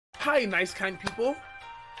Hi, nice, kind people.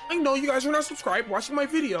 I know you guys are not subscribed watching my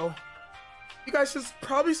video. You guys should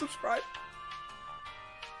probably subscribe.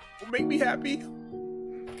 It will make me happy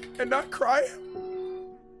and not cry.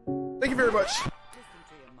 Thank you very much.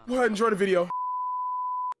 Go ahead and enjoy the video.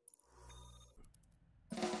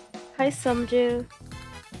 Hi, Somjuu.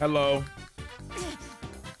 Hello.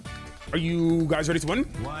 Are you guys ready to win?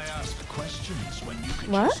 Why ask questions when you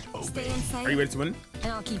can What? just obey? Stay inside, Are you ready to win?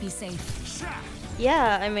 and I'll keep you safe.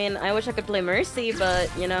 Yeah, I mean, I wish I could play Mercy, but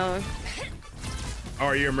you know. Oh,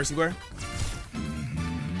 are you a Mercy player?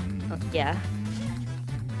 Yeah.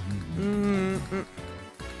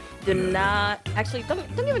 Do not actually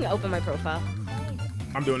don't even open my profile.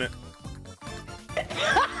 I'm doing it.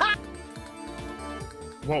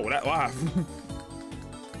 Whoa, that laugh.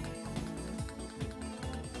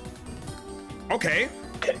 Okay.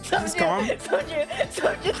 Just calm.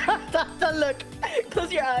 Somjuu, don't look.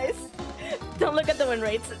 Close your eyes. Don't look at the win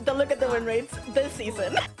rates. Don't look at the win rates this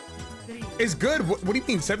season. It's good. What do you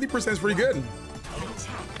mean? 70% is pretty good.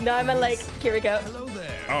 No, I meant like, here we go. Hello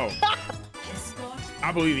there. Oh.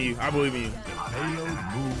 I believe in you. I believe in you.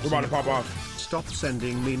 We're about to pop off. Stop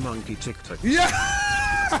sending me monkey TikTok. Yeah.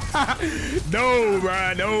 No,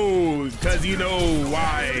 bruh, no. Cause you know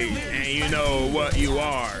why, and you know what you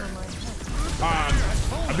are.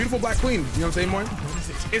 A beautiful black queen. You know what I'm saying, boy?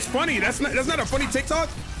 It's funny. That's not a funny TikTok.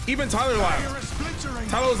 Even Tyler laughed.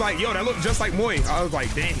 Tyler was like, "Yo, that looked just like Moy." I was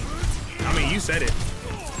like, "Dang." I mean, you said it.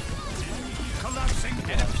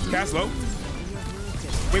 Cast low.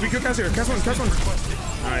 Wait, we could cast here. Cast one. Cast one.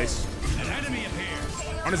 Nice.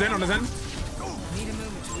 On his end. On his end.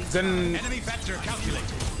 Then.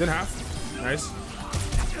 Then half. Nice.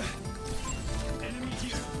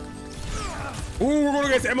 Ooh, we're going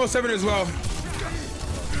against MO7 as well.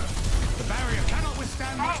 The barrier cannot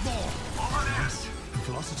withstand much more.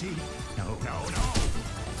 Velocity? No.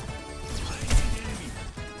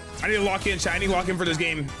 I need to lock in, chat. I need to lock in for this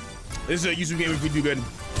game. This is a YouTube game if we do good.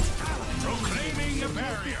 Proclaiming the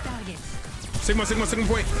barrier. Sigma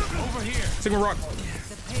point. Over here. Sigma rock.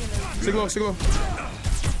 Siglo. Sig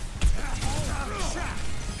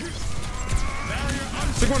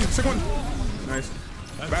one. Nice.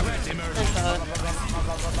 Back.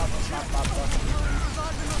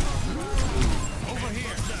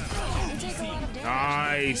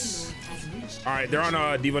 Nice. All right, they're on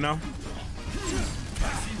Diva now.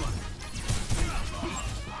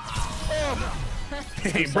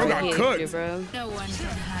 Hey, bro got cooked. Bro. No one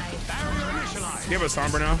can hide. You have a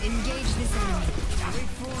Sombra now. Engage this enemy.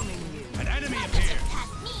 Reforming you. An enemy appeared.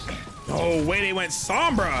 Oh, wait, they went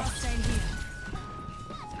Sombra.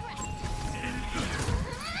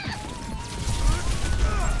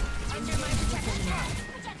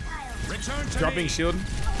 Return to Dropping me. shield.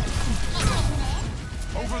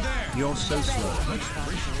 Over there. You're so slow.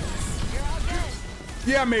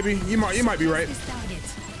 Yeah, maybe. You might be right. This target.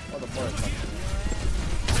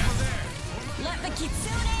 Let the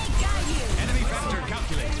kitsune guide you. Enemy factor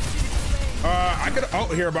calculated. I could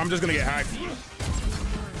out here, but I'm just gonna get hacked.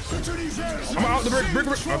 I'm out the brick.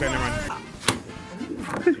 Okay, never mind.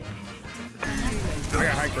 I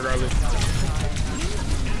got hacked regardless.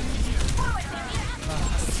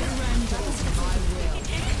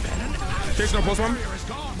 Chasing no post one.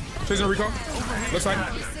 Chasing no recall. Left side.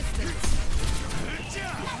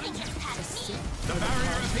 The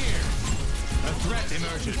barrier appeared. A threat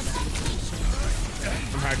emerges.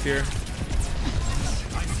 I'm hacked here.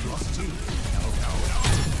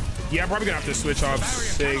 Yeah, I'm probably gonna have to switch off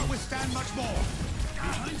Sig. Cannot withstand much more.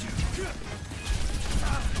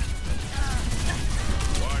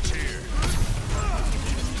 Watch here.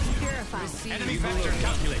 Purify. Enemy factor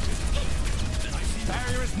calculated.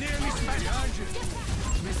 Barrier is nearly smashed.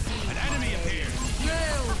 An enemy appeared.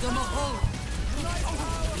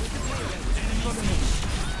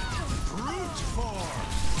 Brute force.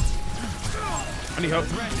 I need help.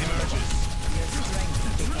 Threat emerges.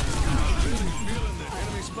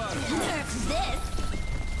 Nerf this.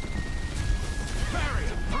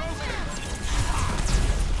 Barrier broken.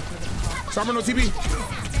 Sombra no TP.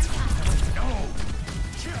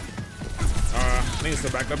 I think it's the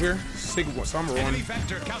back up here. Sig Sombra Enemy one.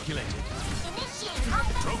 factor calculated.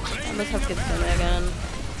 I must have kitsune again.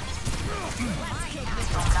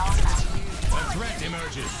 A threat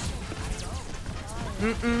emerges.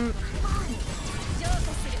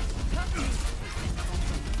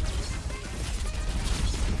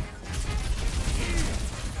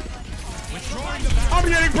 Withdrawing the barrier. I'm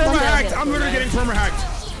getting perma hacked. I'm literally getting perma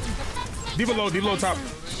hacked. Diva low top.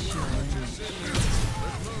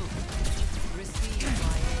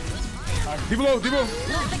 Diva low.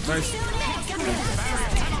 Nice.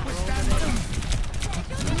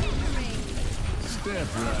 Step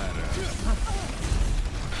ladder.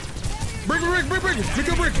 Brick. Pick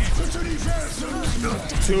up brick.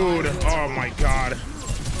 Dude, oh my god.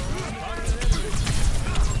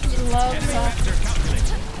 Love that.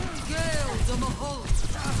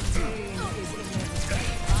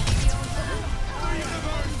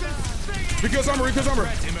 Recall Somjuu.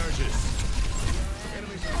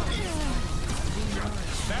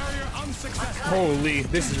 Barrier unsuccessful. Holy,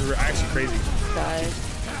 this is actually crazy. Guys.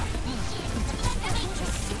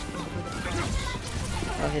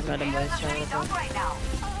 Oh, he's not in voice chat with him.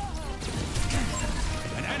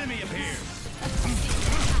 An enemy appears.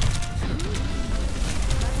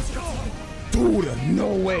 Dude,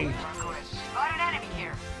 no way. Got an enemy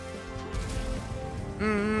here.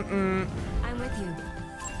 I'm with you.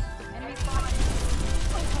 Enemy spotted.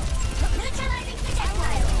 Neutralizing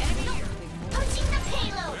projectile. Enemy here. Pushing the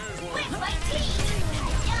payload. Win by team.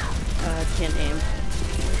 Can't aim.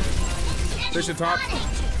 Fish the top.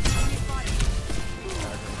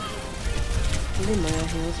 I need more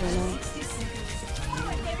heals right now.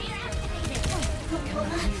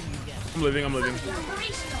 I'm living.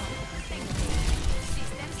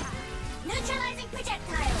 Neutralizing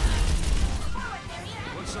projectile.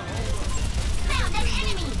 Found an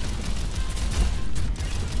enemy.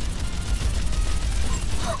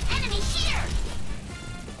 Enemy here.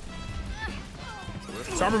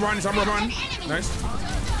 Somjuu behind. Nice.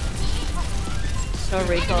 No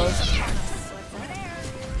recalls.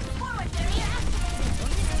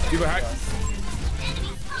 Give a hack.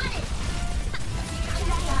 Enemy spotted.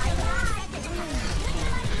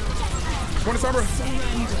 One to Somjuu.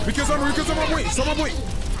 We kill Somjuu. Wait.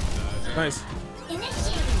 Nice.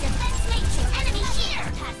 Initiating defense matrix. Enemy here.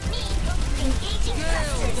 Past me. Engaging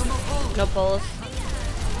clusters. No pulls.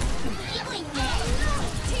 Healing men.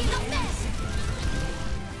 The best.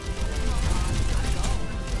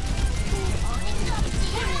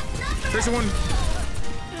 Tracer one.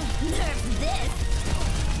 Nerf this.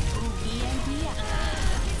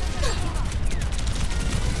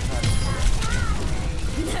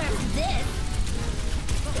 Nerf this.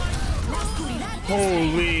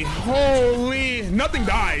 Holy. Nothing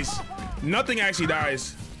dies. Nothing actually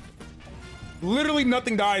dies. Literally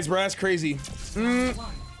nothing dies, bro. That's crazy.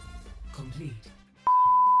 Complete.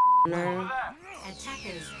 No.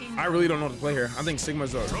 I really don't know what to play here. I think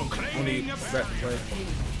Sigma's the only bet to play.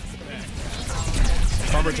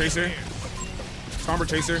 Somjuu Tracer.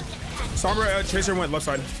 Tracer went left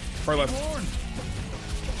side. Far left.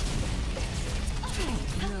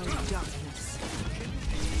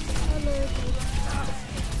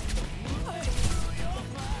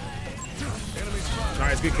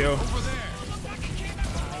 Nice, good kill.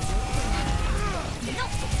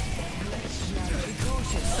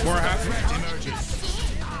 More half.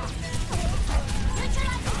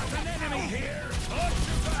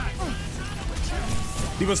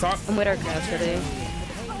 People's top. I'm with our cast today.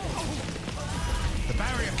 The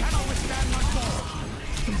barrier cannot withstand much more.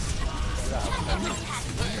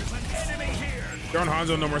 Enemy here. They're on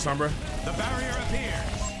Hanzo, no more Sombra. The barrier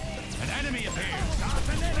appears. An enemy appears.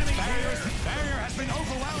 An enemy barrier has been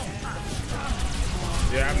overwhelmed.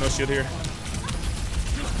 Yeah, I have no shield here.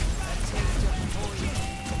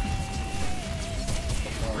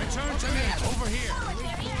 Return to me. Over here.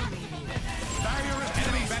 Barrier is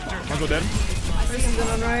enemy vector. Hanzo dead. Freaking good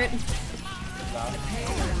on right.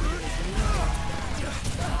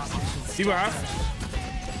 Diva half.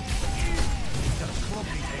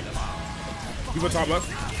 Diva top left.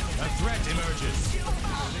 A threat emerges.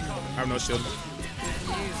 I have no shield.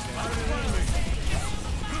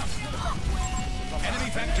 Enemy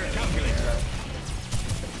vector calculated.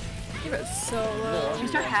 You're so low.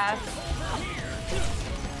 Use your half.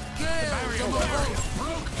 Barrier broke.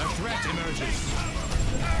 A threat emerges.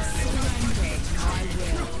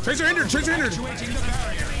 Tracer hindered. Actuating the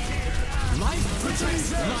barrier. Life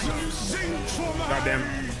protects life. Goddamn.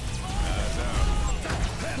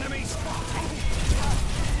 Enemy spotted.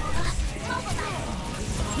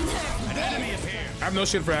 An enemy appears. I have no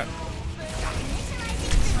shield for that.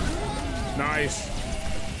 Nice.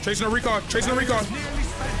 Tracing a recall. Nearly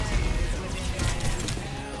spent.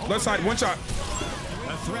 Left side, one shot.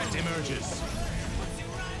 A threat emerges.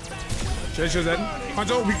 Tracer's dead.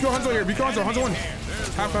 Hanzo, we kill Hanzo here. Hanzo one.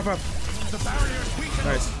 Half. The barrier is weakened.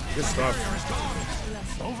 Nice. Good stuff.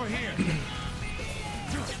 Over here.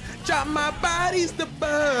 Chop my body's the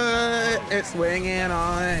butt. It's swinging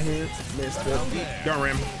on his Mr. Beat. Gun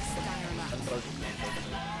ram.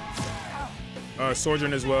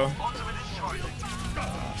 Sojourn as well.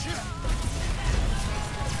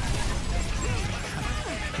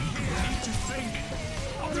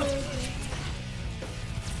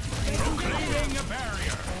 Proclaiming a barrier.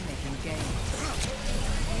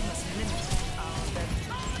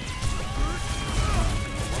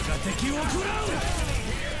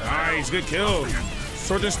 Nice, good kill.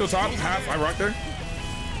 Soldier's still top, half. I rocked there.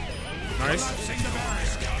 Nice.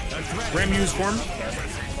 Ram used form.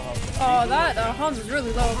 Oh, that Hans is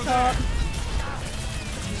really low up top.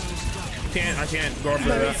 I can't go after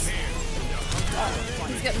that.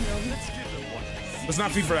 He's getting him. Let's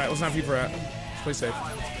not feed for that. Let's not feed for that. Let's play safe.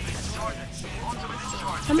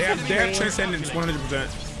 They have transcendence 100%.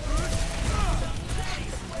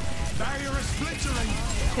 Barrier is splintering.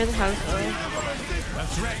 Here's a house. A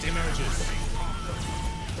threat emerges.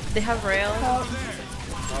 They have rail.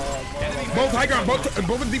 Both high ground, both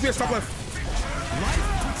of the DPS top left. Life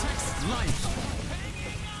protects life.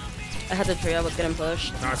 I had the tree, I was getting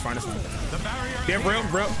pushed. No, it's fine, it's fine. The barrier. They have rail,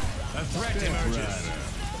 bro. A threat emerges.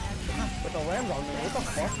 With the ram on me, what the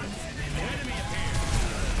fuck?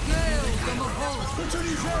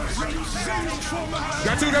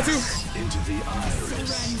 Got two. Into the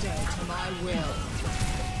iris.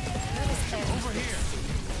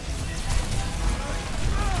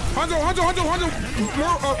 Hanzo.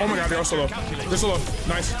 More, oh my god, they're all solo. They're solo.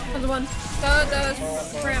 Nice. Another one.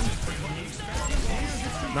 The ram.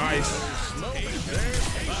 Nice.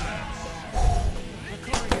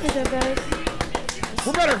 Good job, guys.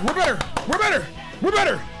 We're better.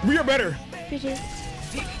 We are better. GG's.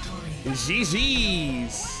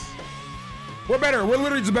 GG's. We're better. We're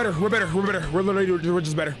literally just better. We're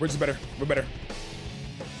just better. We're better.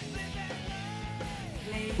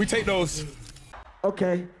 We take those.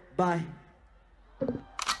 Okay, bye.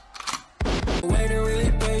 Waiting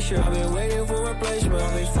really patient, I've been waiting for replacement.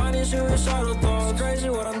 I've been finding suicidal thoughts, crazy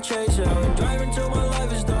what I'm chasing. I've been driving till my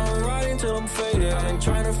life is done, riding till I'm faded. I've been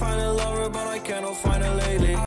trying to find a lover, but I cannot find her lately.